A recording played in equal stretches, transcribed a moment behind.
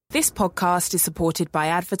This podcast is supported by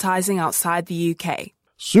advertising outside the UK.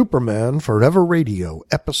 Superman Forever Radio,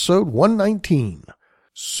 Episode 119.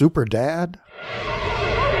 Super Dad.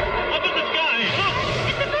 Up in the sky!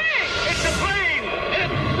 Look! It's a plane!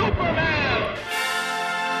 It's Superman!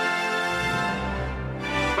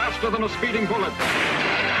 Faster than a speeding bullet.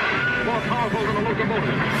 More powerful than a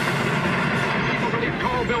locomotive. Able to leap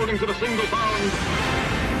tall buildings at a single bound.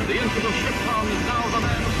 The instant of Krypton is now the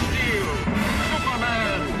man of steel.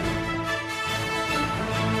 Superman!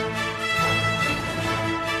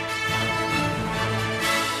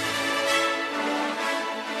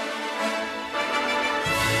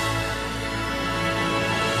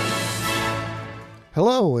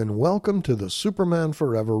 Hello and welcome to the Superman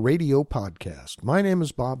Forever Radio Podcast. My name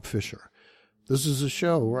is Bob Fisher. This is a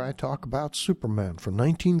show where I talk about Superman from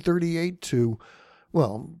 1938 to,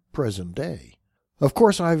 well, present day. Of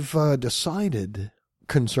course, I've decided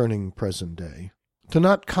concerning present day to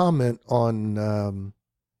not comment on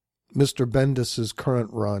Mr. Bendis's current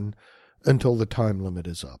run until the time limit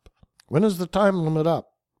is up. When is the time limit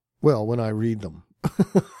up? Well, when I read them.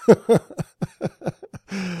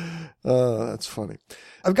 That's funny.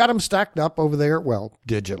 I've got them stacked up over there. Well,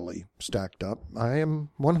 digitally stacked up. I am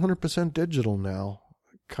 100% digital now.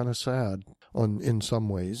 Kind of sad in some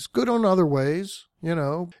ways. Good on other ways, you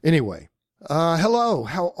know. Anyway, hello.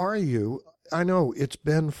 How are you? I know it's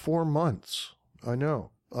been 4 months. I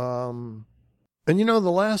know. And you know,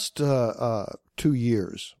 the last 2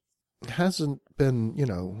 years hasn't been, you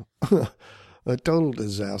know, a total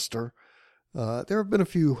disaster. There have been a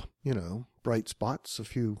few, you know, bright spots, a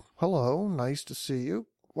few, hello, nice to see you.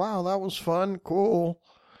 Wow, that was fun, cool.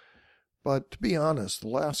 But to be honest, the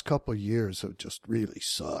last couple of years have just really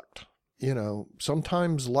sucked. You know,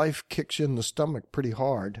 sometimes life kicks you in the stomach pretty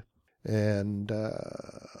hard. And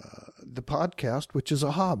the podcast, which is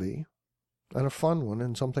a hobby and a fun one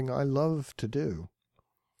and something I love to do,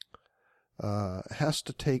 has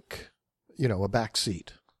to take, you know, a back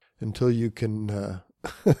seat until you can...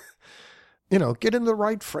 you know, get in the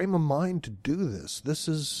right frame of mind to do this. This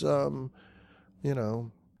is, you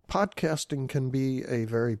know, podcasting can be a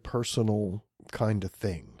very personal kind of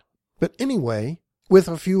thing. But anyway, with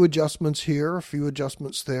a few adjustments here, a few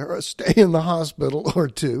adjustments there, a stay in the hospital or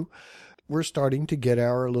two, we're starting to get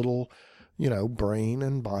our little, you know, brain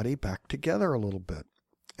and body back together a little bit.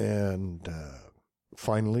 And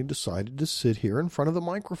finally decided to sit here in front of the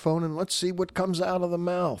microphone and let's see what comes out of the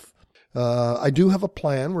mouth. I do have a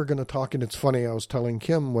plan. We're going to talk, and it's funny, I was telling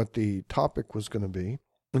Kim what the topic was going to be,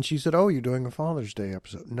 and she said, oh, you're doing a Father's Day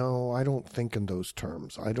episode. No, I don't think in those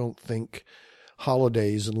terms. I don't think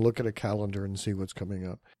holidays and look at a calendar and see what's coming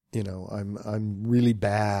up. You know, I'm really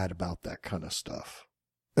bad about that kind of stuff.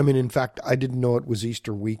 I mean, in fact, I didn't know it was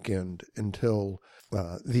Easter weekend until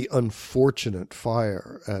the unfortunate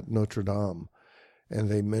fire at Notre Dame, and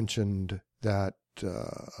they mentioned that...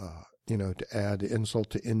 you know, to add insult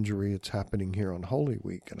to injury, it's happening here on Holy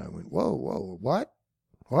Week. And I went, whoa, what?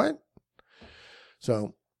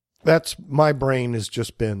 So that's, my brain has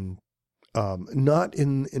just been, not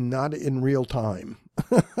in real time.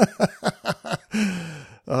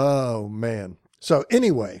 Oh man. So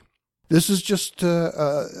anyway, this is just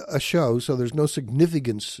a show, so there's no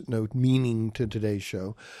significance, no meaning to today's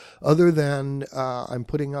show, other than I'm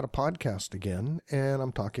putting out a podcast again, and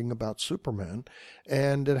I'm talking about Superman,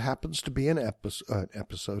 and it happens to be an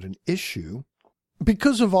episode, an issue,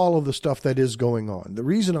 because of all of the stuff that is going on. The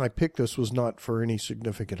reason I picked this was not for any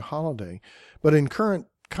significant holiday, but in current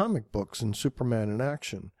comic books and Superman in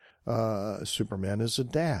action, Superman is a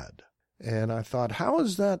dad, and I thought, how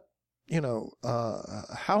is that? You know,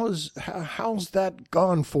 how's that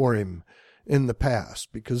gone for him in the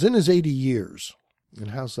past? Because in his 80 years,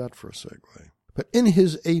 and how's that for a segue? But in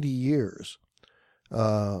his 80 years,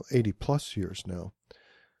 80 plus years now,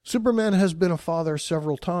 Superman has been a father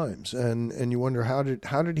several times, and you wonder how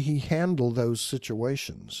did he handle those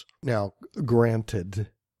situations? Now, granted,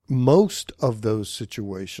 most of those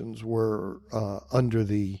situations were under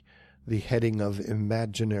the heading of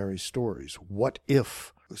imaginary stories. What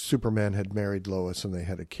if Superman had married Lois and they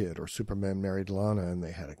had a kid, or Superman married Lana and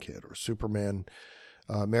they had a kid, or Superman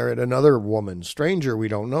married another woman, stranger, we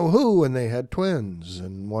don't know who, and they had twins,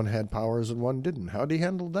 and one had powers and one didn't. How did he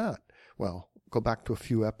handle that? Well, go back to a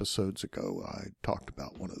few episodes ago. I talked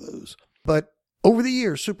about one of those. But over the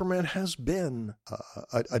years, Superman has been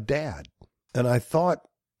a dad. And I thought,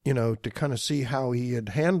 you know, to kind of see how he had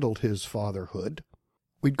handled his fatherhood,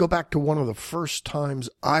 we'd go back to one of the first times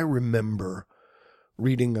I remember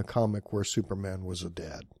reading a comic where Superman was a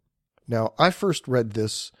dad. Now, I first read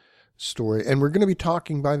this story, and we're going to be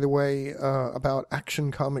talking, by the way, about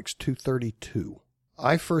Action Comics 232.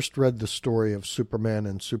 I first read the story of Superman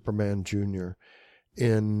and Superman Jr.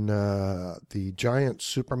 in the Giant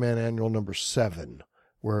Superman Annual number 7,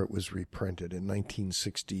 where it was reprinted in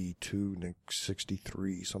 1962,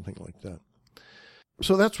 63, something like that.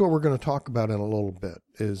 So that's what we're going to talk about in a little bit,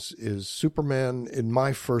 is Superman, in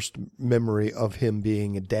my first memory of him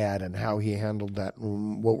being a dad and how he handled that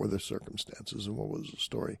and what were the circumstances and what was the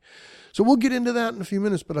story. So we'll get into that in a few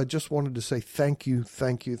minutes, but I just wanted to say thank you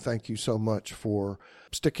so much for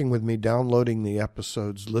sticking with me, downloading the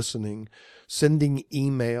episodes, listening, sending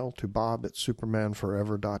email to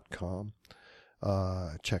bob@supermanforever.com,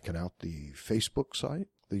 checking out the Facebook site,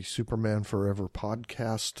 the Superman Forever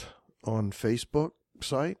podcast on Facebook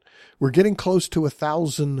site. We're getting close to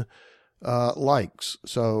 1,000 likes.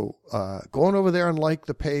 So go on over there and like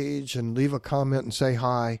the page and leave a comment and say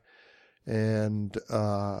hi. And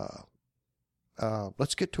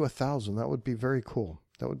let's get to 1,000. That would be very cool.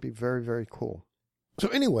 That would be very, very cool. So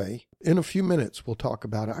anyway, in a few minutes, we'll talk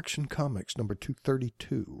about Action Comics number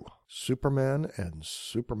 232, Superman and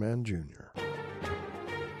Superman Jr.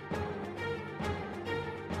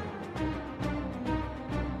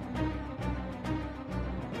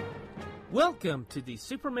 Welcome to the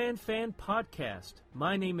Superman Fan Podcast.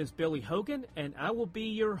 My name is Billy Hogan, and I will be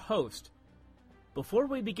your host. Before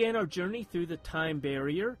we begin our journey through the time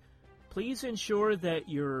barrier, please ensure that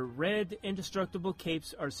your red indestructible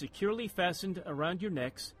capes are securely fastened around your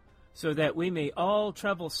necks so that we may all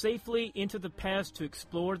travel safely into the past to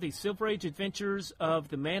explore the Silver Age adventures of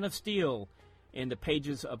the Man of Steel in the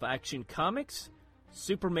pages of Action Comics,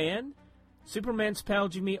 Superman, Superman's pal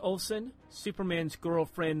Jimmy Olsen, Superman's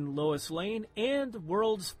girlfriend Lois Lane, and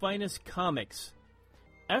World's Finest Comics.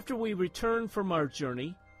 After we return from our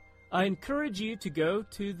journey, I encourage you to go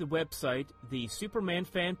to the website,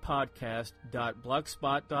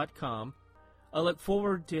 thesupermanfanpodcast.blogspot.com. I look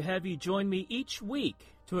forward to have you join me each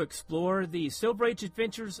week to explore the Silver Age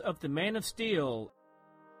adventures of the Man of Steel.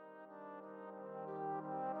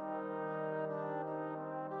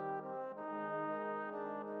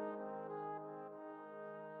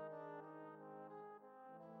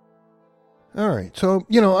 All right. So,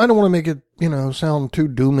 I don't want to make it, sound too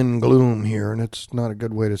doom and gloom here, and it's not a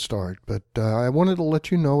good way to start. But I wanted to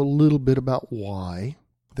let you know a little bit about why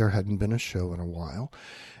there hadn't been a show in a while.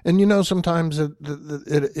 And, sometimes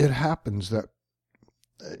it happens that,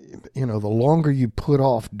 the longer you put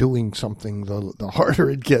off doing something, the harder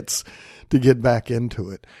it gets to get back into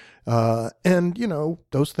it. And,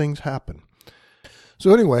 those things happen.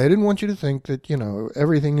 So anyway, I didn't want you to think that,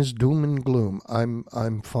 everything is doom and gloom.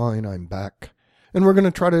 I'm fine. I'm back. And we're going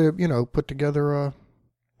to try to, put together a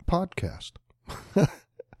podcast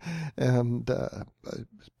and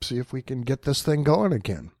see if we can get this thing going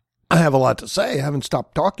again. I have a lot to say. I haven't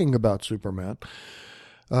stopped talking about Superman.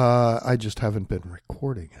 I just haven't been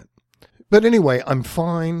recording it. But anyway, I'm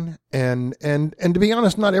fine, and to be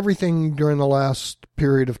honest, not everything during the last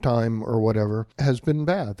period of time or whatever has been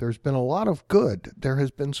bad. There's been a lot of good. There has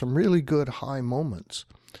been some really good high moments,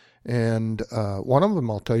 and one of them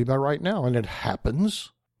I'll tell you about right now, and it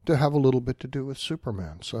happens to have a little bit to do with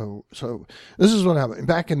Superman. So this is what happened.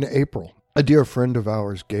 Back in April, a dear friend of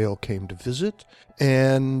ours, Gail, came to visit,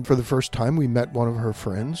 and for the first time we met one of her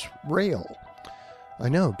friends, Rail. I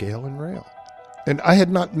know, Gail and Rail. And I had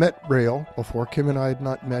not met Rail before. Kim and I had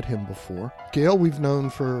not met him before. Gail we've known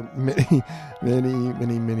for many.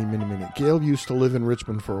 Gail used to live in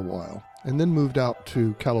Richmond for a while and then moved out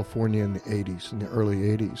to California in the early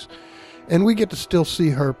 80s. And we get to still see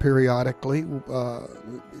her periodically.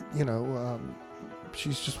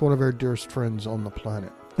 She's just one of our dearest friends on the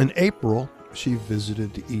planet. In April, she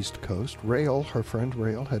visited the East Coast. Rail, her friend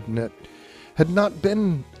Rail, had not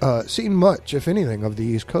been seen much, if anything, of the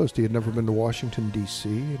East Coast. He had never been to Washington, D.C.,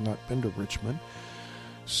 had not been to Richmond.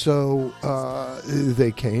 So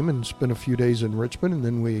they came and spent a few days in Richmond, and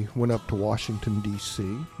then we went up to Washington, D.C.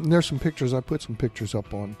 And there's some pictures. I put some pictures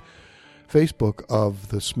up on Facebook of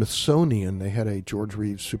the Smithsonian. They had a George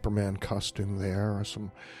Reeves Superman costume there, or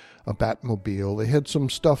a Batmobile. They had some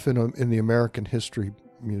stuff in the American History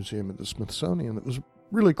Museum at the Smithsonian that was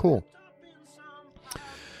really cool.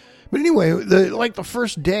 But anyway, the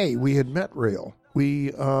first day we had met Rail,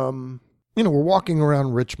 we, we're walking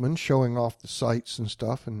around Richmond, showing off the sights and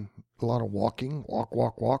stuff, and a lot of walking,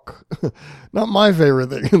 walk. Not my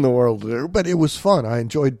favorite thing in the world to do, but it was fun. I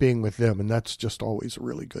enjoyed being with them, and that's just always a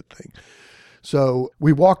really good thing. So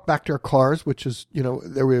we walked back to our cars, which is,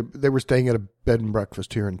 they were staying at a bed and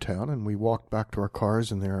breakfast here in town, and we walked back to our cars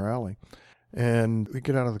in their alley. And we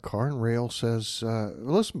get out of the car, and Rail says,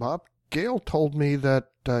 listen, Bob, Gail told me that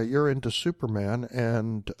you're into Superman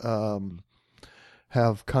and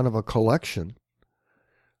have kind of a collection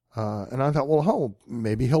And I thought, well,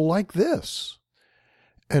 maybe he'll like this.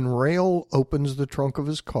 And Rail opens the trunk of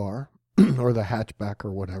his car, or the hatchback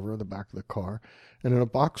or whatever, the back of the car, and in a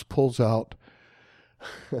box pulls out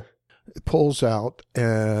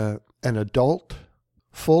an adult,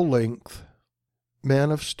 full-length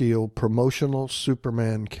Man of Steel promotional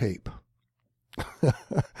Superman cape.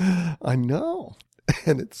 I know,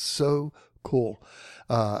 and it's so cool.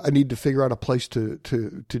 I need to figure out a place to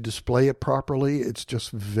display it properly. It's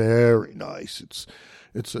just very nice.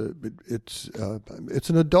 It's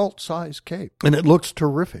an adult size cape, and it looks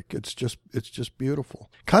terrific. It's just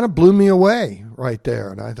beautiful. Kind of blew me away right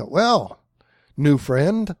there, and I thought, well, new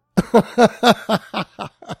friend.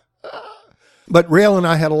 But Rail and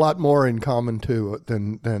I had a lot more in common too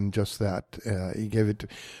than just that. He gave it.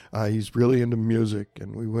 He's really into music,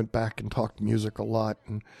 and we went back and talked music a lot,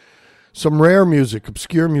 and some rare music,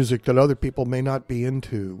 obscure music that other people may not be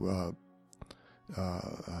into.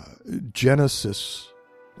 Genesis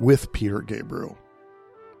with Peter Gabriel,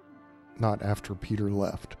 not after Peter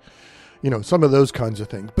left. Some of those kinds of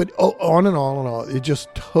things. But on and on and on, it just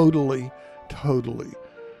totally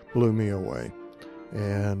blew me away.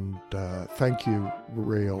 And thank you,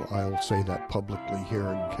 Rail. I'll say that publicly here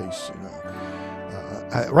in case,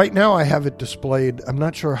 right now I have it displayed. I'm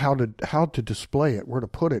not sure how to display it, where to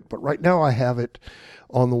put it, but right now I have it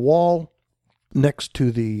on the wall next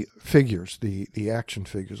to the figures, the action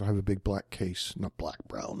figures. I have a big black case, not black,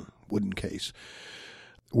 brown, wooden case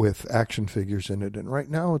with action figures in it. And right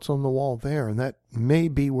now it's on the wall there, and that may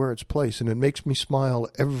be where it's placed. And it makes me smile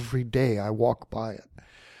every day I walk by it.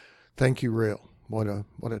 Thank you, Rail. What a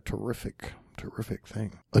terrific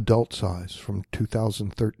thing. Adult size from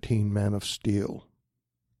 2013 Man of Steel.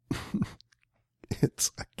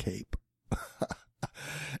 It's a cape.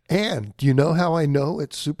 And do you know how I know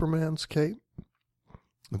it's Superman's cape?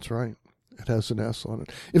 That's right. It has an S on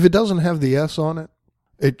it. If it doesn't have the S on it,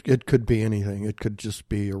 it could be anything. It could just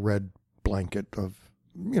be a red blanket of,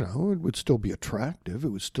 it would still be attractive. It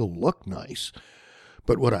would still look nice.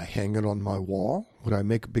 But would I hang it on my wall? Would I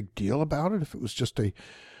make a big deal about it if it was just a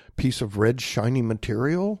piece of red shiny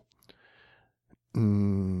material?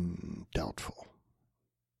 Doubtful.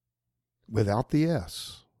 Without the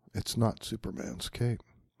S, it's not Superman's cape.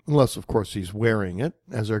 Unless, of course, he's wearing it,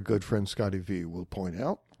 as our good friend Scotty V will point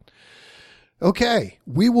out. Okay,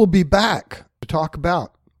 we will be back to talk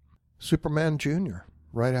about Superman Jr.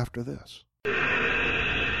 right after this.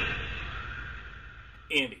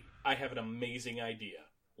 Andy, I have an amazing idea.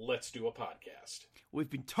 Let's do a podcast. We've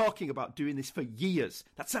been talking about doing this for years.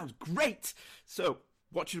 That sounds great. So,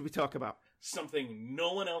 what should we talk about? Something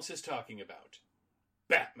no one else is talking about.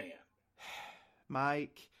 Batman.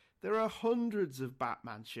 Mike, there are hundreds of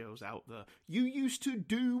Batman shows out there. You used to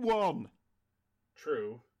do one.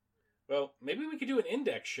 True. Well, maybe we could do an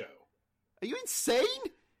index show. Are you insane?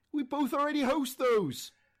 We both already host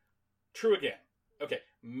those. True again. Okay,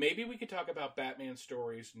 maybe we could talk about Batman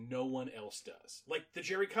stories no one else does. Like the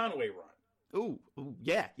Jerry Conway run. Oh,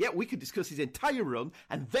 yeah, we could discuss his entire run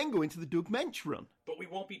and then go into the Doug Mensch run. But we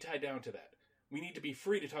won't be tied down to that. We need to be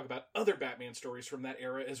free to talk about other Batman stories from that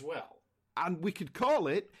era as well. And we could call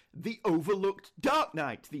it The Overlooked Dark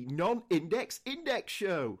Knight, the non-index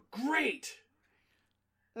show. Great!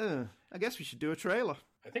 I guess we should do a trailer.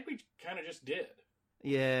 I think we kind of just did.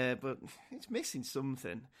 Yeah, but it's missing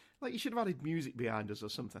something. Like you should have added music behind us or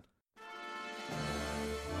something.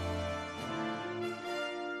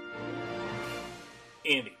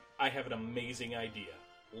 Andy, I have an amazing idea.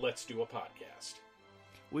 Let's do a podcast.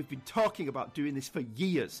 We've been talking about doing this for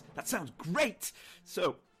years. That sounds great.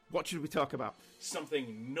 So, what should we talk about?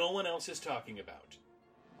 Something no one else is talking about.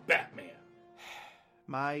 Batman.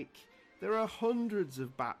 Mike, there are hundreds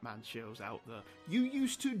of Batman shows out there. You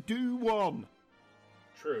used to do one.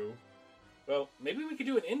 True. Well, maybe we could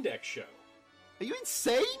do an index show. Are you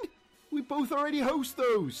insane? We both already host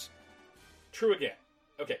those. True again.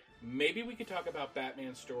 Okay, maybe we could talk about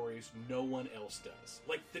Batman stories no one else does.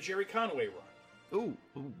 Like the Jerry Conway run. Oh,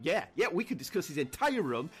 yeah, we could discuss his entire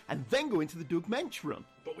run and then go into the Doug Mensch run.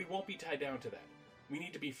 But we won't be tied down to that. We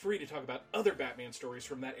need to be free to talk about other Batman stories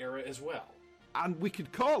from that era as well. And we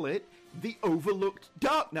could call it The Overlooked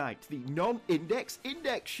Dark Knight, the non-index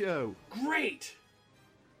show. Great!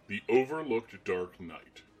 The Overlooked Dark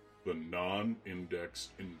Knight, the non-index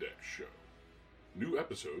show. New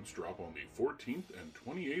episodes drop on the 14th and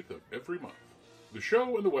 28th of every month. The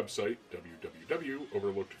show and the website,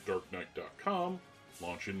 www.overlookeddarknight.com,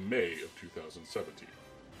 launch in May of 2017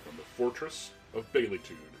 from the Fortress of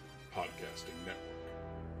Baileytude Podcasting Network.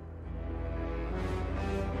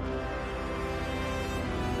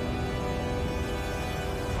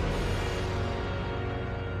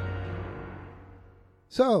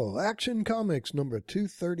 So, Action Comics number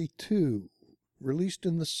 232, released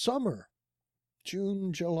in the summer,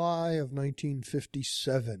 June, July of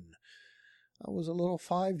 1957. I was a little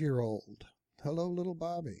 5-year-old. Hello, little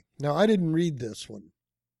Bobby. Now, I didn't read this one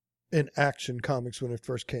in Action Comics when it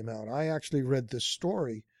first came out. I actually read this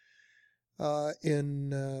story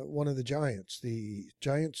in one of the Giants, the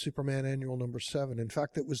Giant Superman Annual number 7. In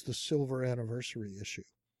fact, it was the silver anniversary issue.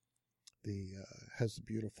 Has the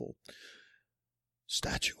beautiful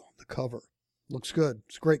statue on the cover. Looks good.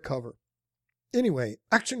 It's a great cover. Anyway,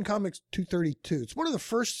 Action Comics 232. It's one of the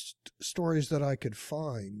first stories that I could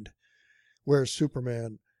find where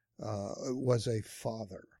Superman was a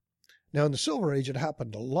father. Now, in the Silver Age, it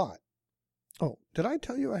happened a lot. Oh, did I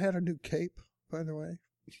tell you I had a new cape, by the way?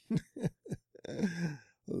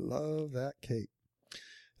 Love that cape.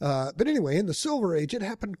 But anyway, in the Silver Age, it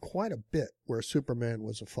happened quite a bit where Superman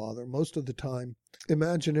was a father. Most of the time,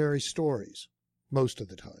 imaginary stories. Most of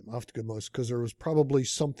the time. I have to go most, because there was probably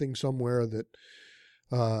something somewhere that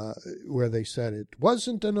where they said it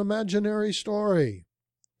wasn't an imaginary story.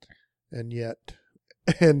 And yet,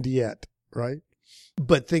 right?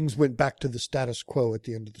 But things went back to the status quo at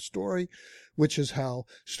the end of the story, which is how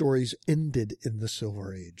stories ended in the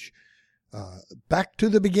Silver Age. Back to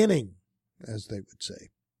the beginning, as they would say.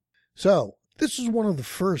 So, this is one of the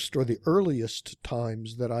first or the earliest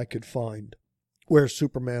times that I could find where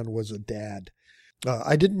Superman was a dad.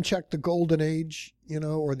 I didn't check the Golden Age,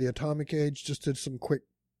 or the Atomic Age, just did some quick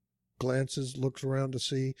glances, looks around to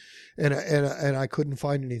see, and I couldn't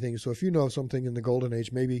find anything. So if you know something in the Golden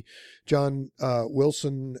Age, maybe John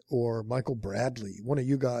Wilson or Michael Bradley, one of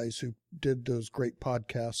you guys who did those great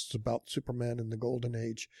podcasts about Superman in the Golden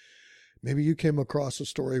Age, maybe you came across a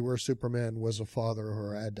story where Superman was a father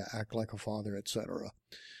or had to act like a father, etc.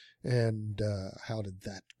 And how did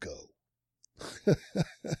that go?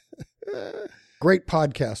 Great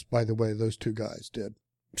podcast, by the way, those two guys did.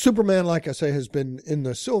 Superman, like I say, has been in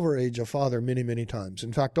the Silver Age a father many, many times.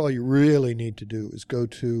 In fact, all you really need to do is go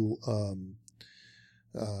to,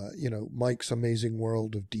 Mike's Amazing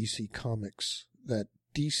World of DC Comics, that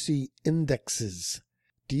DC Indexes,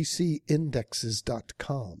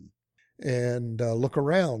 DCindexes.com, and look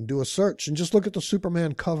around, do a search, and just look at the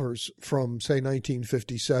Superman covers from, say,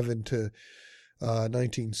 1957 to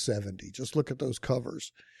 1970. Just look at those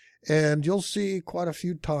covers. And you'll see quite a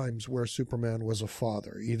few times where Superman was a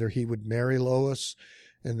father. Either he would marry Lois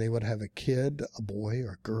and they would have a kid, a boy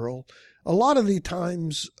or a girl. A lot of the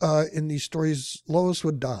times in these stories, Lois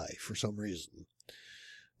would die for some reason.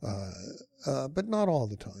 But not all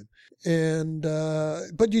the time. And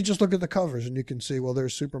but you just look at the covers and you can see, well,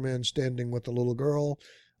 there's Superman standing with the little girl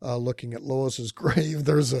looking at Lois's grave.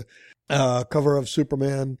 There's a cover of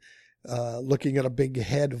Superman looking at a big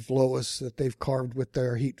head of Lois that they've carved with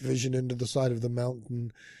their heat vision into the side of the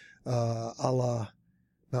mountain, a la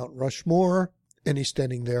Mount Rushmore, and he's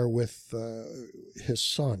standing there with his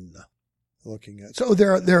son looking at. So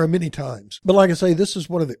there are many times. But like I say, this is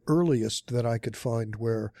one of the earliest that I could find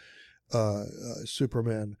where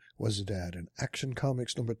Superman was a dad, in Action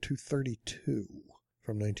Comics number 232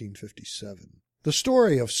 from 1957. The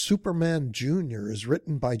story of Superman Jr. is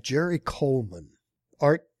written by Jerry Coleman.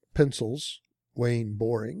 Art pencils, Wayne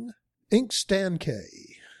Boring. Ink, Stan K.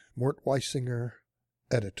 Mort Weisinger,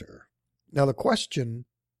 editor. Now the question...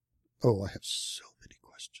 Oh, I have so many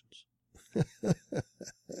questions.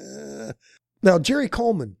 Now, Jerry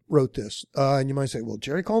Coleman wrote this. And you might say, well,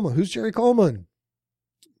 Jerry Coleman, who's Jerry Coleman?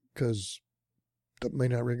 Because that may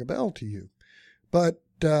not ring a bell to you. But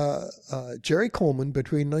Jerry Coleman,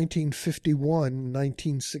 between 1951 and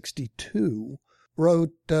 1962,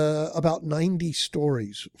 wrote about 90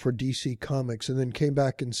 stories for DC Comics, and then came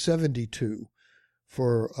back in 72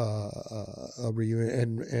 for a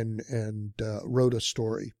reunion and wrote a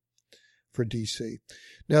story for DC.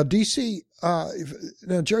 Now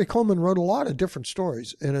Jerry Coleman wrote a lot of different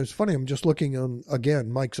stories, and it's funny, I'm just looking on, again,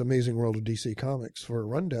 Mike's Amazing World of DC Comics for a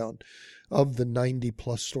rundown of the 90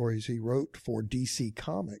 plus stories he wrote for DC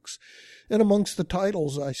Comics. And amongst the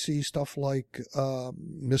titles, I see stuff like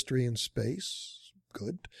Mystery in Space,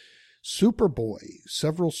 good. Superboy,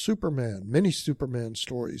 several Superman, many Superman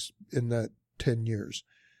stories in that 10 years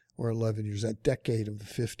or 11 years, that decade of the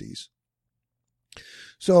 50s.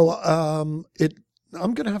 So I'm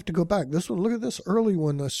going to have to go back. This one, look at this early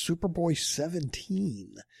one, Superboy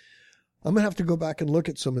 17. I'm going to have to go back and look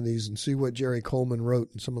at some of these and see what Jerry Coleman wrote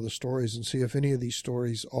in some of the stories and see if any of these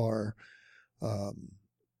stories are,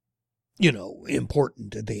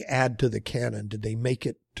 important. Did they add to the canon? Did they make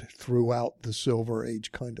it throughout the Silver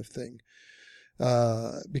Age kind of thing?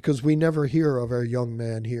 Because we never hear of our young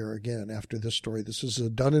man here again after this story. This is a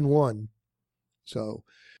done in one. So,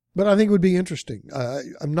 but I think it would be interesting.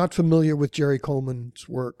 I'm not familiar with Jerry Coleman's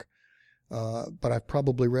work, but I've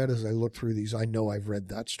probably read, as I look through these, I know I've read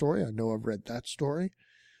that story. I know I've read that story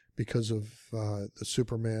because of the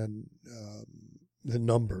Superman, the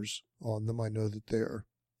numbers on them. I know that they're,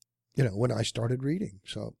 when I started reading.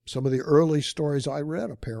 So some of the early stories I read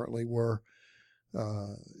apparently were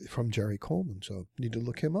from Jerry Coleman. So need to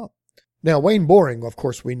look him up. Now, Wayne Boring, of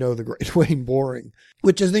course, we know the great Wayne Boring,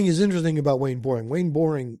 which I think is interesting about Wayne Boring. Wayne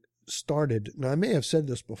Boring started, now I may have said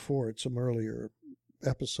this before at some earlier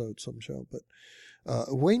episode, some show, but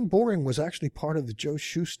Wayne Boring was actually part of the Joe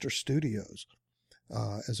Shuster Studios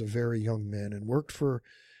as a very young man and worked for,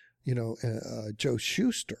 Joe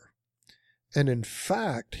Shuster. And in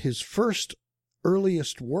fact, his first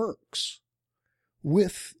earliest works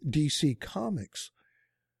with DC Comics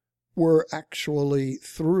were actually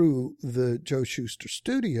through the Joe Shuster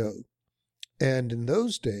studio. And in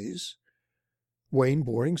those days, Wayne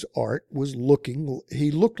Boring's art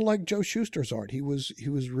he looked like Joe Shuster's art. He was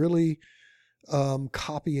really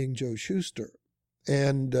copying Joe Shuster.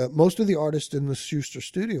 And most of the artists in the Shuster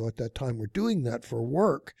studio at that time were doing that for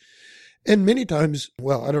work. And many times,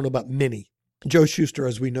 well, I don't know about many. Joe Shuster,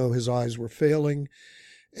 as we know, his eyes were failing.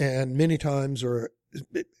 And many times, or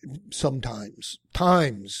sometimes,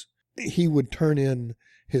 he would turn in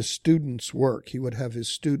his students' work. He would have his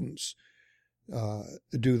students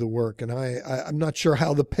do the work. And I'm not sure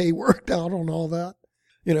how the pay worked out on all that,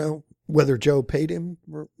 whether Joe paid him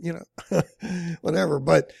or, whatever.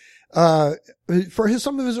 But for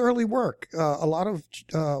some of his early work, a lot of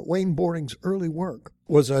Wayne Boring's early work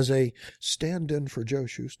was as a stand-in for Joe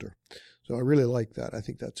Shuster. So I really like that. I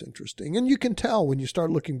think that's interesting. And you can tell when you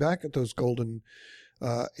start looking back at those golden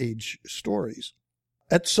age stories.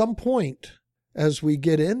 At some point, as we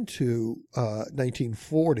get into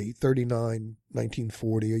 1940,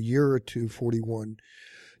 a year or two, 41,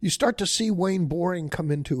 you start to see Wayne Boring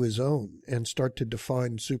come into his own and start to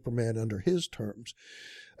define Superman under his terms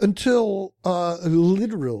until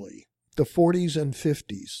literally the 40s and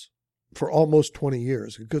 50s, for almost 20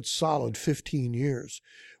 years, a good solid 15 years.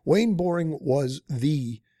 Wayne Boring was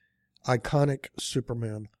the iconic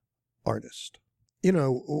Superman artist.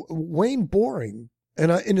 Wayne Boring,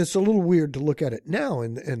 and it's a little weird to look at it now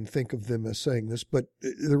and think of them as saying this, but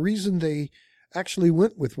the reason they actually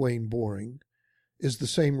went with Wayne Boring is the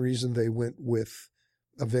same reason they went with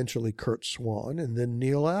eventually Curt Swan and then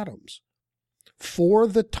Neal Adams. For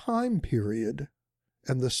the time period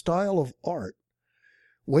and the style of art,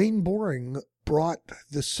 Wayne Boring brought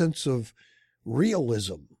the sense of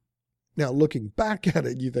realism. Now, looking back at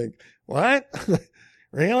it, you think, what?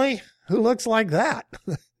 Really? Who looks like that?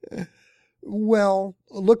 Well,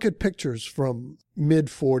 look at pictures from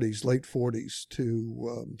mid-40s, late 40s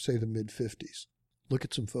to, say, the mid-50s. Look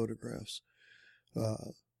at some photographs.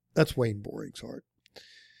 That's Wayne Boring's art.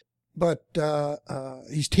 But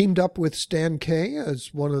he's teamed up with Stan Kaye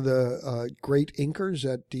as one of the great inkers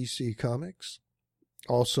at DC Comics.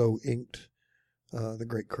 Also inked the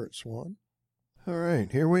great Curt Swan. All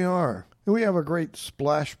right, here we are. We have a great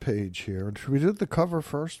splash page here. Should we do the cover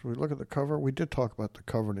first? We look at the cover. We did talk about the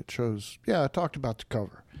cover, and it shows. Yeah, I talked about the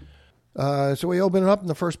cover. So we open it up, and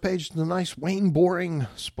the first page is the nice Wayne Boring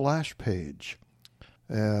splash page.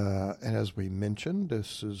 And as we mentioned,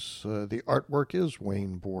 this is the artwork is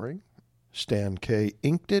Wayne Boring. Stan Kaye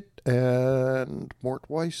inked it, and Mort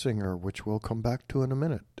Weisinger, which we'll come back to in a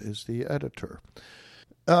minute, is the editor.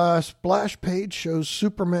 Splash page shows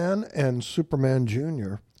Superman and Superman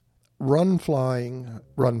Jr. run flying.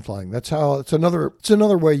 That's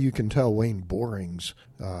another way you can tell Wayne Boring's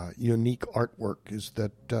unique artwork is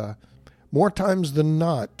that more times than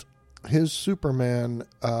not, his Superman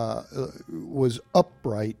was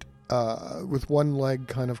upright with one leg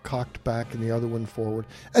kind of cocked back and the other one forward,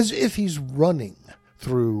 as if he's running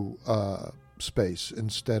through space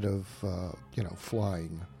instead of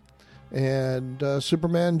flying. And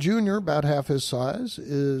Superman Jr., about half his size,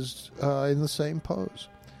 is in the same pose.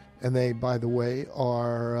 And they, by the way,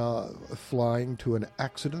 are flying to an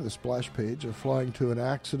accident, the splash page, are flying to an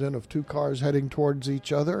accident of two cars heading towards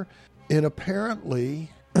each other in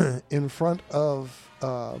apparently in front of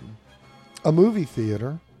a movie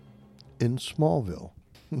theater in Smallville.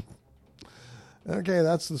 Okay,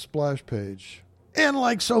 that's the splash page. And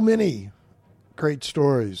like so many great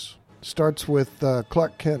stories, starts with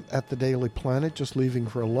Clark Kent at the Daily Planet, just leaving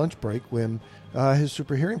for a lunch break when his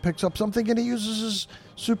super hearing picks up something, and he uses his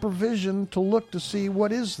supervision to look to see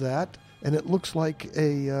what is that, and it looks like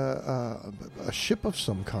a ship of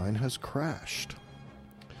some kind has crashed.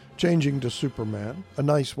 Changing to Superman, a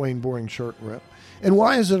nice Wayne Boring shirt rip. And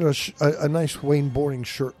why is it a nice Wayne Boring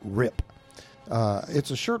shirt rip?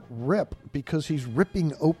 It's a shirt rip because he's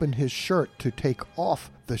ripping open his shirt to take off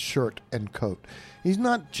the shirt and coat. He's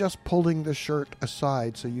not just pulling the shirt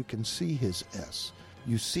aside so you can see his S.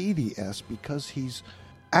 You see the S because he's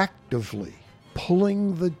actively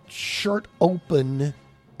pulling the shirt open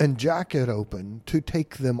and jacket open to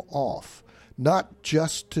take them off, not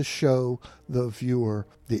just to show the viewer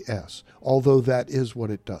the S, although that is what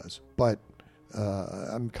it does. But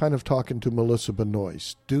I'm kind of talking to Melissa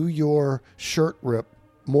Benoist. Do your shirt rip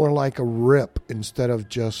more like a rip instead of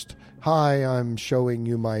just, hi, I'm showing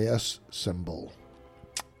you my S symbol,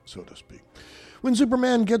 so to speak. When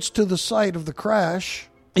Superman gets to the site of the crash,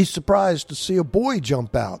 he's surprised to see a boy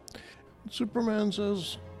jump out. Superman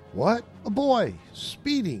says, what? A boy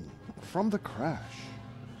speeding from the crash.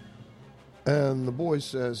 And the boy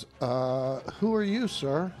says, who are you,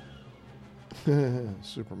 sir?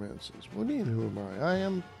 Superman says, what do you mean, who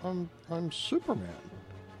am I? I'm Superman.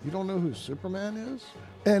 You don't know who Superman is?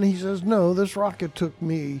 And he says, no, this rocket took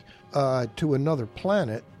me to another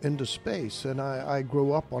planet into space, and I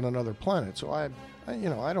grew up on another planet, so I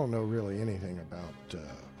don't know really anything about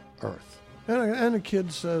Earth. And the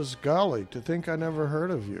kid says, golly, to think I never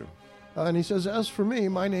heard of you. And he says, as for me,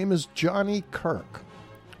 my name is Johnny Kirk.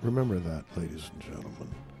 Remember that, ladies and gentlemen.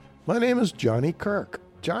 My name is Johnny Kirk.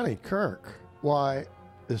 Johnny Kirk. Why,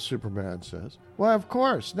 as Superman says, why, of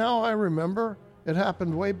course, now I remember. It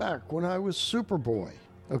happened way back when I was Superboy.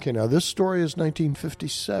 Okay, now this story is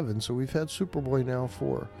 1957, so we've had Superboy now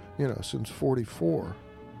for, since 44.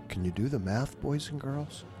 Can you do the math, boys and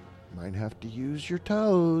girls? Might have to use your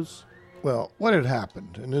toes. Well, what had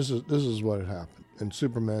happened, and this is what had happened. And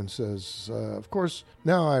Superman says, of course,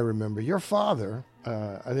 now I remember. Your father,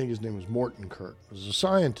 I think his name was Morton Kirk, was a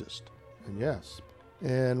scientist. And yes.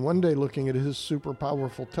 And one day, looking at his super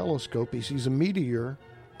powerful telescope, he sees a meteor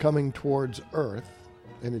coming towards Earth.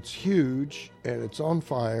 And it's huge, and it's on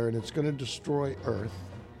fire, and it's going to destroy Earth.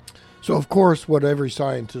 So, of course, what every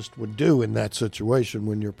scientist would do in that situation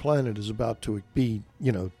when your planet is about to be,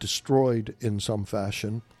 destroyed in some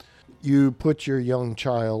fashion, you put your young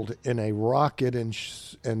child in a rocket and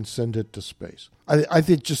send it to space. I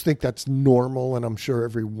just think that's normal, and I'm sure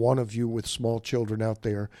every one of you with small children out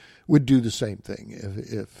there would do the same thing.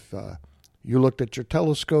 If you looked at your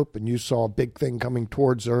telescope and you saw a big thing coming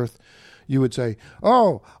towards Earth, you would say,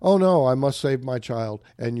 oh no, I must save my child,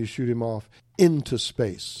 and you shoot him off into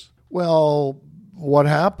space. Well, what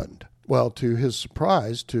happened? Well, to his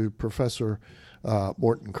surprise, to Professor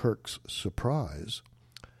Morton Kirk's surprise,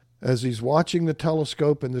 as he's watching the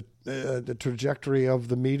telescope and the trajectory of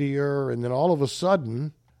the meteor, and then all of a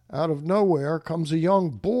sudden, out of nowhere, comes a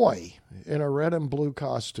young boy in a red and blue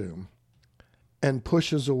costume and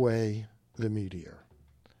pushes away the meteor.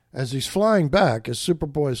 As he's flying back, as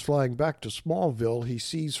Superboy is flying back to Smallville, he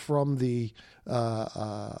sees from the,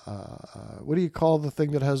 what do you call the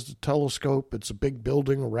thing that has the telescope? It's a big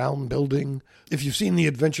building, a round building. If you've seen The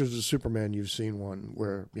Adventures of Superman, you've seen one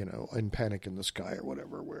where, in Panic in the Sky or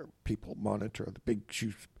whatever, where people monitor the big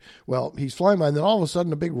shoot. Well, he's flying by, and then all of a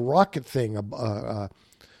sudden a big rocket thing,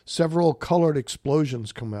 several colored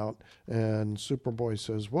explosions come out, and Superboy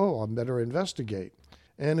says, whoa, I better investigate.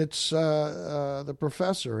 And it's the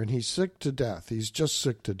professor, and he's sick to death. He's just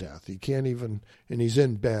sick to death. He can't even, and he's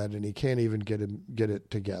in bed, and he can't even get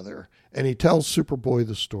it together. And he tells Superboy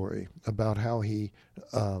the story about how he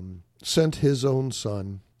sent his own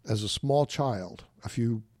son as a small child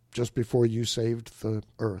just before you saved the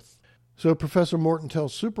Earth. So Professor Morton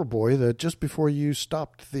tells Superboy that just before you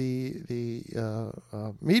stopped the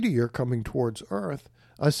meteor coming towards Earth,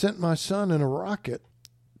 I sent my son in a rocket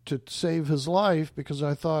to save his life because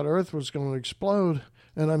I thought Earth was going to explode,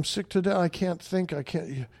 and I'm sick to death.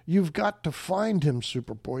 You've got to find him,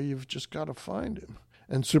 Superboy. You've just got to find him.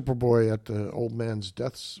 And Superboy at the old man's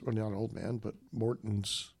not old man, but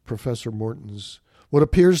Professor Morton's, what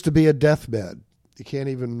appears to be a deathbed. He can't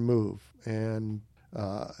even move. And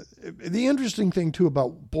the interesting thing, too,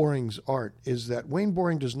 about Boring's art is that Wayne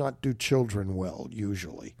Boring does not do children well,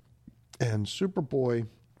 usually. And Superboy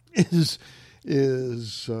is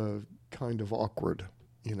kind of awkward,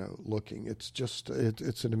 looking. It's just,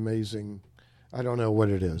 it's an amazing, I don't know what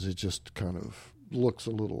it is. It just kind of looks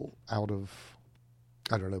a little out of,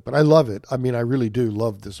 I don't know, but I love it. I mean, I really do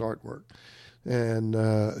love this artwork. And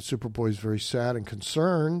Superboy's very sad and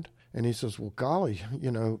concerned. And he says, well, golly,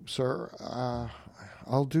 sir,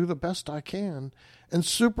 I'll do the best I can. And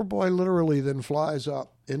Superboy literally then flies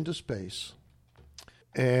up into space.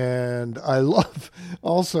 And I love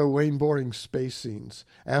also Wayne Boring's space scenes.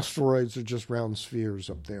 Asteroids are just round spheres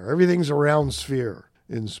up there. Everything's a round sphere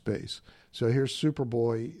in space. So here's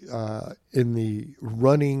Superboy in the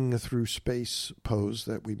running through space pose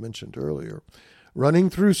that we mentioned earlier. Running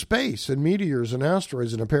through space and meteors and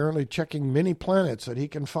asteroids and apparently checking many planets that he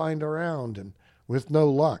can find around, and with no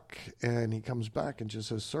luck. And he comes back and just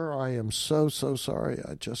says, "Sir, I am so sorry.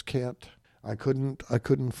 I just can't. I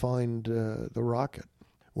couldn't find the rocket."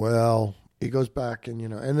 Well, he goes back and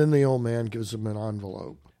then the old man gives him an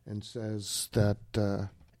envelope and says that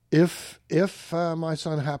if my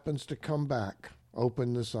son happens to come back,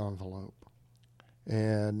 open this envelope.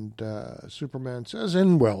 And Superman says,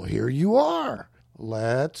 "And well, here you are.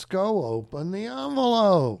 Let's go open the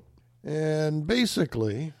envelope." And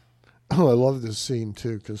basically, I love this scene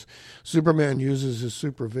too, because Superman uses his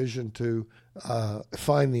supervision to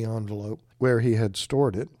find the envelope where he had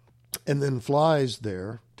stored it, and then flies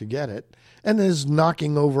there to get it, and is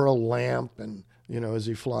knocking over a lamp, and as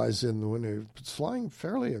he flies in the window, it's flying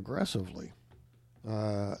fairly aggressively,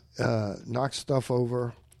 knocks stuff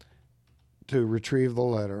over to retrieve the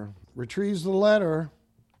letter, retrieves the letter,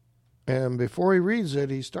 and before he reads it,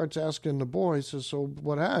 he starts asking the boy, he says, "So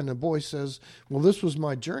what happened?" And the boy says, "Well, this was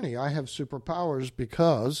my journey. I have superpowers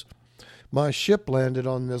because my ship landed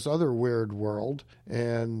on this other weird world,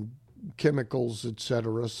 and chemicals,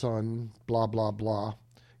 etc., sun, blah, blah, blah,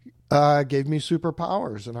 gave me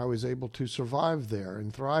superpowers, and I was able to survive there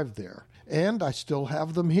and thrive there. And I still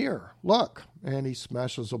have them here. Look." And he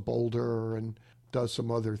smashes a boulder and does some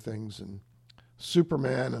other things. And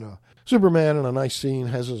Superman in a nice scene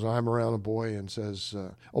has his arm around a boy and says,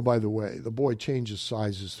 oh, by the way, the boy changes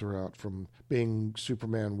sizes throughout, from being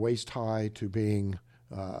Superman waist high to being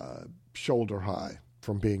shoulder high,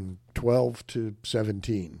 from being 12 to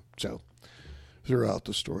 17. So throughout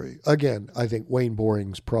the story. Again, I think Wayne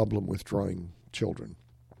Boring's problem with drawing children.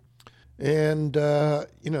 And,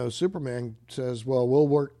 Superman says, "Well, we'll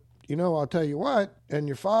work, I'll tell you what, and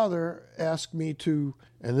your father asked me to,"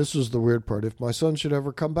 and this is the weird part, "if my son should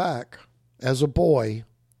ever come back as a boy,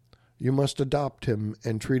 you must adopt him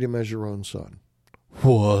and treat him as your own son."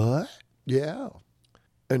 What? Yeah.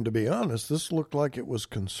 And to be honest, this looked like it was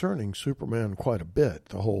concerning Superman quite a bit.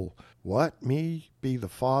 The whole, what, me be the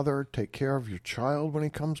father, take care of your child when he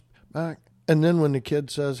comes back? And then when the kid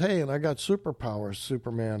says, "Hey, and I got superpowers,"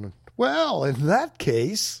 Superman, "Well, in that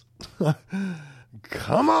case,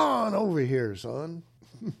 come on over here, son."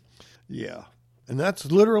 Yeah. And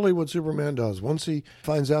that's literally what Superman does. Once he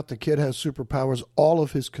finds out the kid has superpowers, all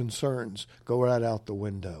of his concerns go right out the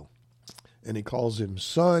window. And he calls him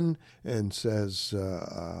son and says,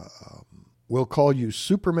 "We'll call you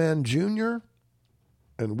Superman Jr.,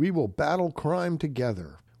 and we will battle crime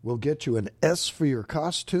together. We'll get you an S for your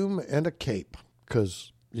costume and a cape,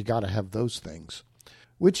 because you got to have those things."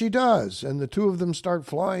 Which he does, and the two of them start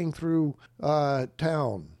flying through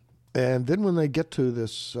town. And then when they get to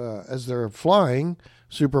this, as they're flying,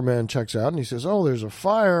 Superman checks out and he says, "Oh, there's a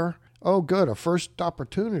fire. Oh, good, a first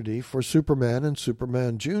opportunity for Superman and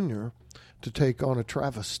Superman Jr. to take on a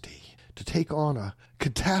travesty, to take on a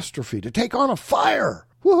catastrophe, to take on a fire.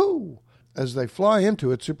 Woohoo!" As they fly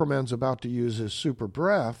into it, Superman's about to use his super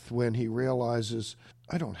breath when he realizes,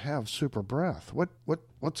 "I don't have super breath.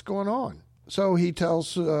 What's going on?" So he tells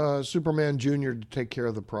Superman Jr. to take care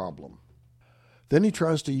of the problem. Then he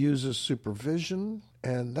tries to use his supervision,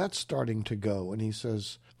 and that's starting to go. And he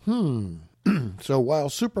says, So while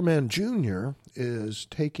Superman Jr. is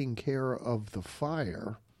taking care of the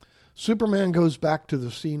fire, Superman goes back to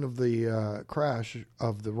the scene of the crash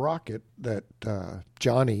of the rocket that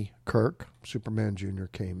Johnny Kirk, Superman Jr.,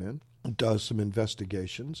 came in, does some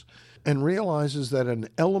investigations, and realizes that an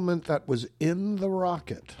element that was in the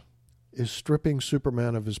rocket is stripping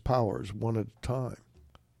Superman of his powers one at a time.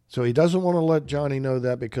 So he doesn't want to let Johnny know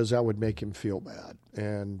that, because that would make him feel bad.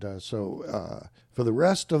 And so for the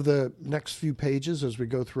rest of the next few pages, as we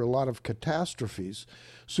go through a lot of catastrophes,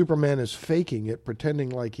 Superman is faking it, pretending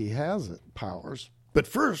like he has powers. But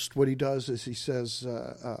first, what he does is he says,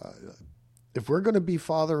 if we're going to be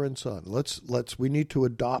father and son, we need to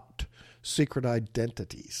adopt secret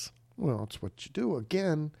identities. Well, that's what you do.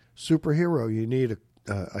 Again, superhero, you need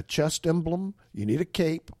a chest emblem, you need a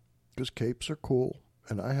cape, because capes are cool.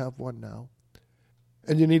 And I have one now.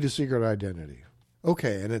 And you need a secret identity.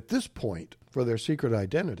 Okay, and at this point, for their secret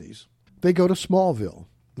identities, they go to Smallville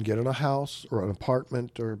and get in a house or an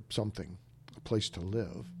apartment or something, a place to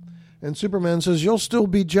live. And Superman says, "You'll still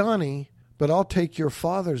be Johnny, but I'll take your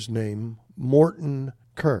father's name, Morton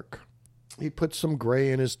Kirk." He puts some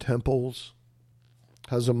gray in his temples,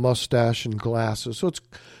 has a mustache and glasses. So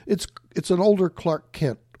it's an older Clark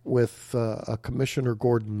Kent with a Commissioner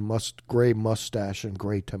Gordon gray mustache and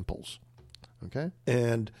gray temples. Okay?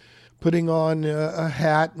 And putting on a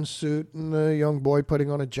hat and suit, and a young boy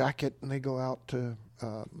putting on a jacket, and they go out to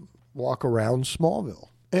walk around Smallville.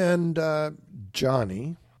 And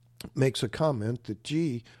Johnny makes a comment that,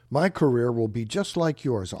 gee, my career will be just like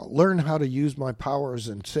yours. I'll learn how to use my powers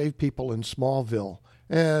and save people in Smallville.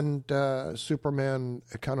 And Superman,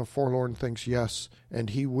 kind of forlorn, thinks yes, and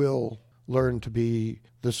he will learn to be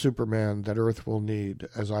the Superman that Earth will need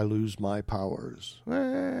as I lose my powers.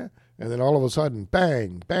 And then all of a sudden,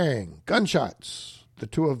 bang, bang, gunshots. The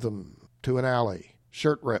two of them to an alley.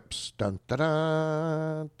 Shirt rips.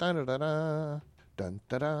 Dun-da-da, dun-da-da-da,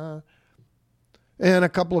 dun-da-da. And a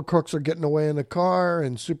couple of crooks are getting away in the car,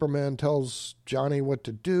 and Superman tells Johnny what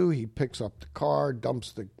to do. He picks up the car,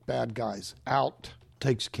 dumps the bad guys out,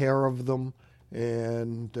 takes care of them,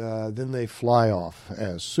 and then they fly off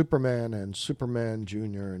as Superman and Superman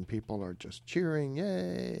Jr., and people are just cheering,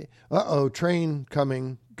 yay. Uh-oh, train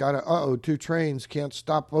coming. Two trains, can't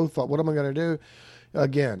stop both. What am I going to do?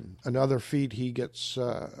 Again, another feat. He gets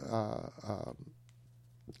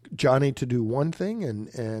Johnny to do one thing,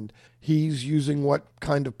 and he's using what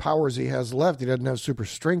kind of powers he has left. He doesn't have super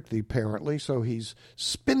strength, apparently, so he's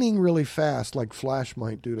spinning really fast like Flash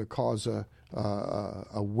might do to cause a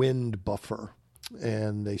wind buffer,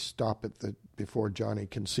 and they stop it before Johnny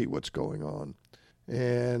can see what's going on.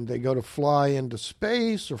 And they go to fly into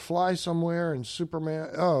space or fly somewhere, and Superman,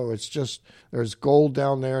 it's just, there's gold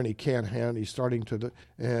down there, and he can't handle. He's starting to,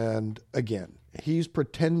 and again, he's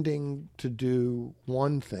pretending to do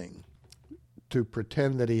one thing, to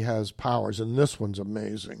pretend that he has powers, and this one's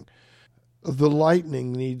amazing. The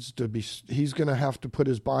lightning needs to be, he's going to have to put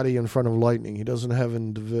his body in front of lightning. He doesn't have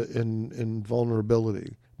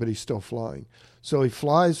invulnerability, but he's still flying. So he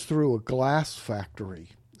flies through a glass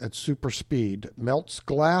factory at super speed, melts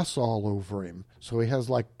glass all over him. So he has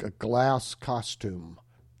like a glass costume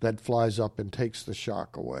that flies up and takes the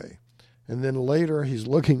shock away. And then later he's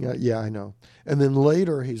looking at, And then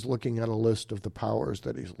later he's looking at a list of the powers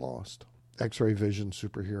that he's lost. X-ray vision,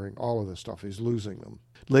 super hearing, all of this stuff. He's losing them.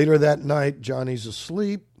 Later that night, Johnny's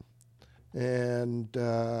asleep, and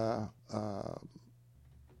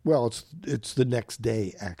it's the next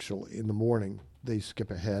day actually. In the morning, they skip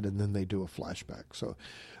ahead, and then they do a flashback. So,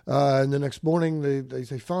 and the next morning they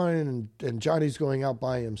say fine, and Johnny's going out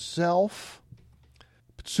by himself.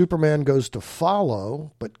 But Superman goes to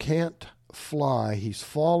follow, but can't fly. He's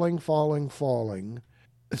falling.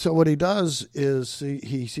 So what he does is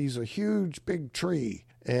he sees a huge big tree,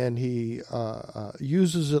 and he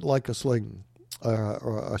uses it like a sling,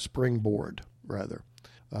 or a springboard, rather,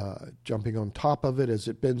 jumping on top of it as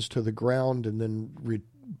it bends to the ground and then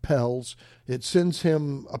repels. It sends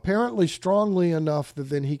him apparently strongly enough that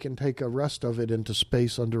then he can take a rest of it into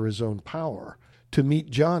space under his own power to meet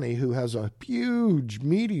Johnny, who has a huge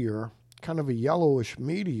meteor, kind of a yellowish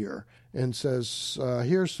meteor, and says,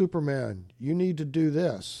 here's Superman, you need to do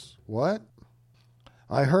this. What?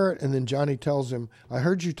 I heard, and then Johnny tells him, I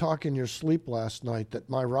heard you talk in your sleep last night that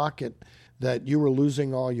my rocket, that you were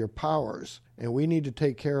losing all your powers, and we need to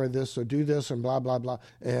take care of this, so do this, and blah, blah, blah.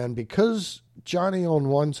 And because Johnny on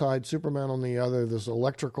one side, Superman on the other, this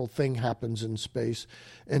electrical thing happens in space,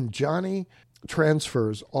 and Johnny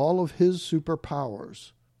transfers all of his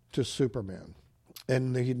superpowers to Superman.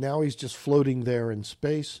 And now he's just floating there in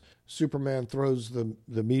space. Superman throws the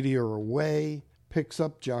meteor away, picks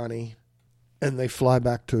up Johnny, and they fly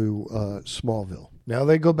back to Smallville. Now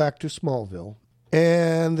they go back to Smallville,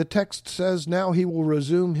 and the text says now he will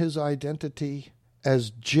resume his identity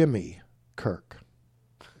as Jimmy Kirk.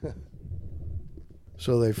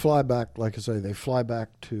 So they fly back, like I say, they fly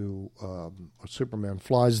back to, Superman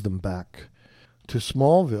flies them back to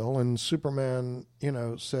Smallville, and Superman,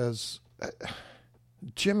 says,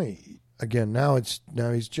 Jimmy, again, now he's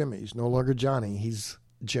Jimmy. He's no longer Johnny, he's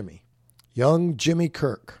Jimmy. Young Jimmy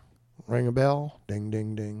Kirk. Ring a bell? Ding,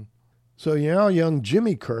 ding, ding. So, young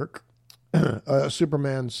Jimmy Kirk,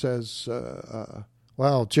 Superman says,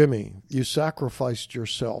 wow, Jimmy, you sacrificed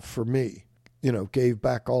yourself for me. Gave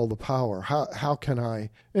back all the power. How can I?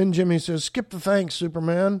 And Jimmy says, skip the thanks,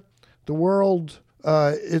 Superman. The world,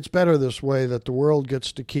 it's better this way, that the world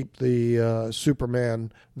gets to keep the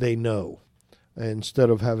Superman they know, instead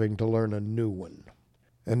of having to learn a new one.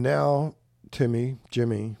 And now, Jimmy,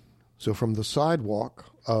 so from the sidewalk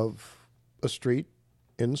of a street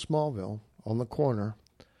in Smallville, on the corner,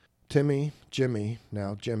 Jimmy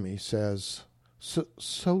says,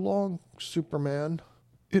 so long, Superman.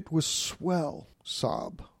 It was swell,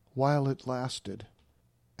 sob, while it lasted.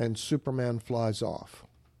 And Superman flies off,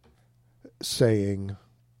 saying,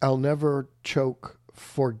 I'll never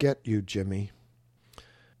forget you, Jimmy.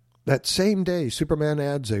 That same day, Superman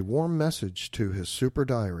adds a warm message to his Super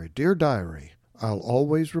Diary. Dear Diary, I'll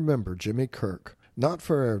always remember Jimmy Kirk, not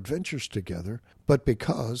for our adventures together, but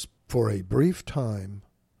because, for a brief time,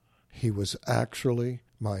 he was actually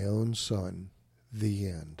my own son. The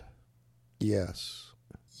end. Yes.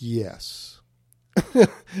 Yes.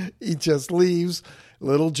 He just leaves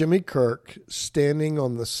little Jimmy Kirk standing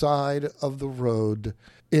on the side of the road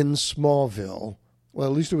in Smallville. Well,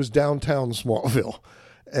 at least it was downtown Smallville.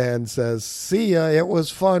 And says, see ya, it was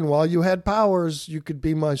fun. While you had powers, you could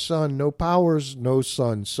be my son. No powers, no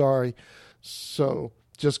son. Sorry. So,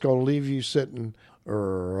 just going to leave you sitting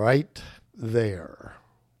right there.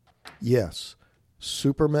 Yes,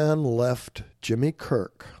 Superman left Jimmy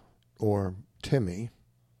Kirk, or Timmy.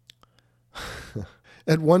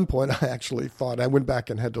 At one point, I actually thought, I went back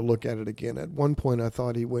and had to look at it again. At one point, I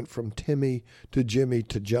thought he went from Timmy to Jimmy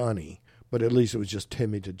to Johnny. But at least it was just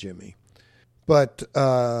Timmy to Jimmy. But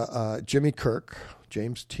Jimmy Kirk,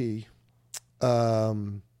 James T.,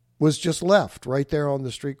 was just left right there on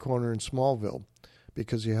the street corner in Smallville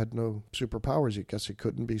because he had no superpowers. I guess he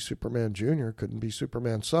couldn't be Superman Jr., couldn't be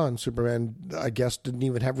Superman's son. Superman, I guess, didn't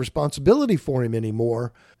even have responsibility for him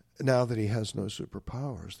anymore now that he has no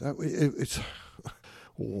superpowers. It's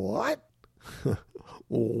what?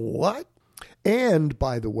 What? And,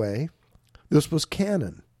 by the way, this was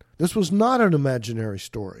canon. This was not an imaginary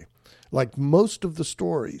story. Like most of the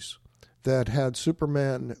stories that had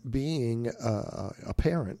Superman being a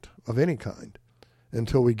parent of any kind,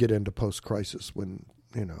 until we get into post-crisis when,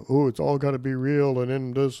 it's all got to be real and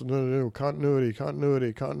in this and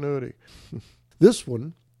continuity. This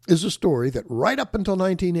one is a story that right up until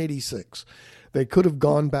 1986, they could have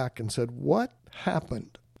gone back and said, what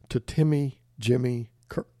happened to Timmy Jimmy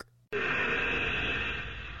Kirk?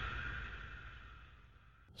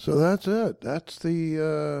 So that's it. That's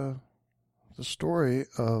the story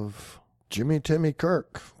of Timmy Jimmy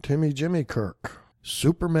Kirk,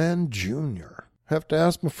 Superman Jr. Have to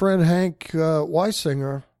ask my friend Hank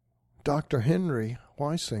Weisinger, Dr. Henry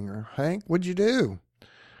Weisinger. Hank, what'd you do?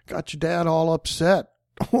 Got your dad all upset.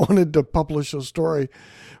 Wanted to publish a story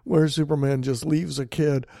where Superman just leaves a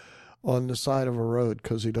kid on the side of a road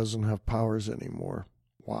because he doesn't have powers anymore.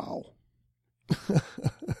 Wow.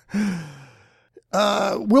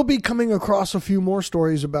 We'll be coming across a few more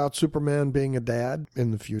stories about Superman being a dad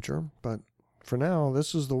in the future, but for now,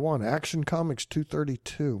 this is the one. Action Comics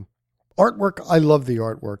 232. Artwork, I love the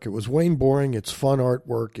artwork. It was Wayne Boring. It's fun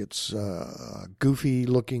artwork. It's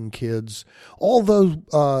goofy-looking kids. Although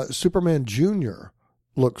Superman Jr.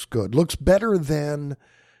 looks good. Looks better than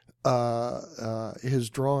his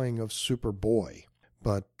drawing of Superboy.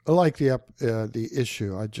 But I like the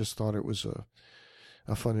issue. I just thought it was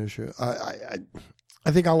a fun issue.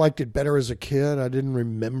 I think I liked it better as a kid. I didn't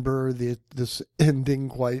remember this ending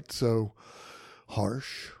quite so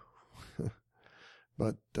harsh.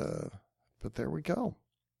 But there we go.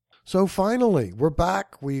 So finally, we're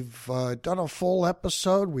back. We've done a full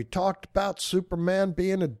episode. We talked about Superman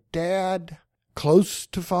being a dad close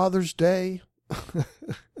to Father's Day.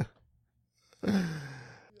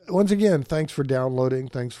 Once again, thanks for downloading.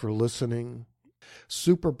 Thanks for listening.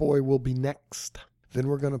 Superboy will be next. Then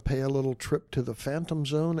we're going to pay a little trip to the Phantom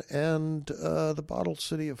Zone and the Bottle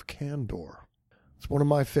City of Kandor. It's one of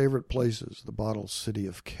my favorite places, the Bottle City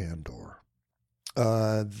of Kandor.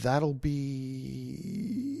 That'll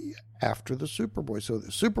be after the Superboy. So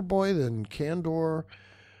the Superboy, then Kandor.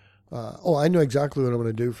 I know exactly what I'm going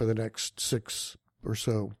to do for the next 6 or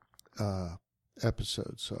so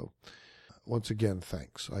episodes. So once again,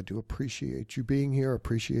 thanks. I do appreciate you being here.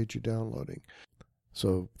 Appreciate you downloading.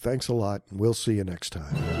 So thanks a lot, and we'll see you next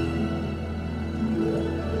time.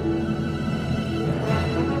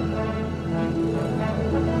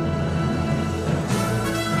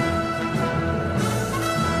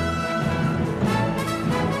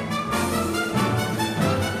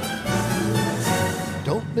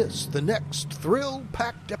 Don't miss the next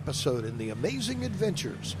thrill-packed episode in the amazing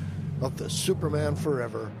adventures of the Superman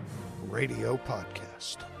Forever radio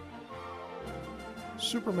podcast.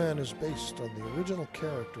 Superman is based on the original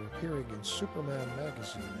character appearing in Superman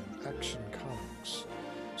magazine and Action Comics.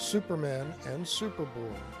 Superman and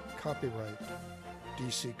Superboy, copyright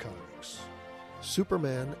DC Comics.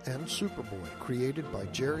 Superman and Superboy, created by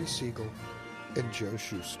Jerry Siegel and Joe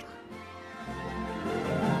Shuster.